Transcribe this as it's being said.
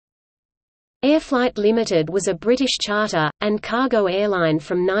Airflight Limited was a British charter, and cargo airline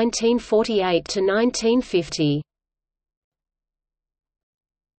from 1948 to 1950.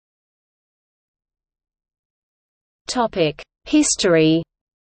 History.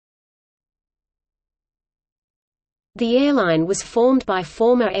 The airline was formed by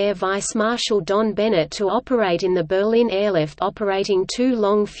former Air Vice Marshal Don Bennett to operate in the Berlin airlift, operating two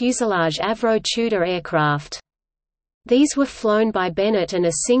long fuselage Avro Tudor aircraft. These were flown by Bennett and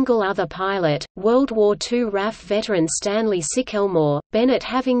a single other pilot, World War II RAF veteran Stanley Sickelmore. Bennett,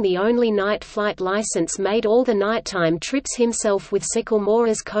 having the only night flight license, made all the nighttime trips himself with Sickelmore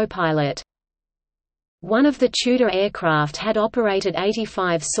as co-pilot. One of the Tudor aircraft had operated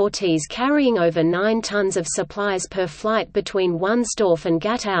 85 sorties carrying over 9 tons of supplies per flight between Wunsdorf and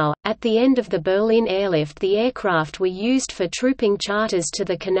Gatow. At the end of the Berlin airlift, the aircraft were used for trooping charters to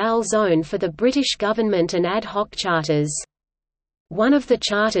the Canal Zone for the British government and ad hoc charters. One of the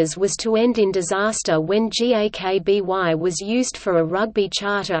charters was to end in disaster when GAKBY was used for a rugby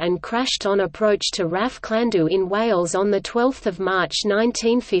charter and crashed on approach to RAF Llandw in Wales on 12 March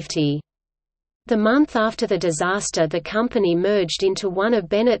 1950. The month after the disaster, the company merged into one of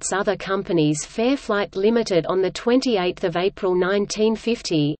Bennett's other companies, Fairflight Limited, on 28 April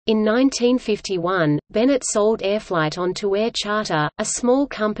 1950. In 1951, Bennett sold Airflight on to Air Charter, a small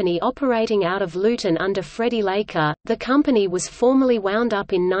company operating out of Luton under Freddie Laker. The company was formally wound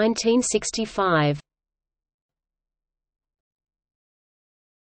up in 1965.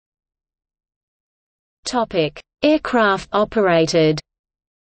 Aircraft operated.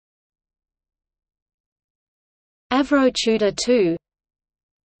 Avro Tudor 2,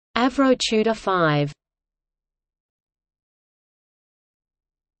 Avro Tudor 5.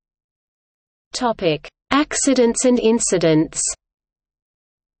 Topic: Accidents and incidents.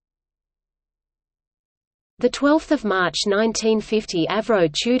 The 12th of March 1950, Avro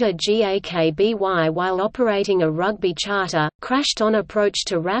Tudor GAKBY, while operating a rugby charter, crashed on approach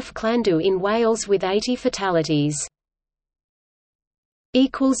to RAF Llandw in Wales with 80 fatalities.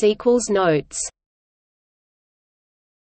 Notes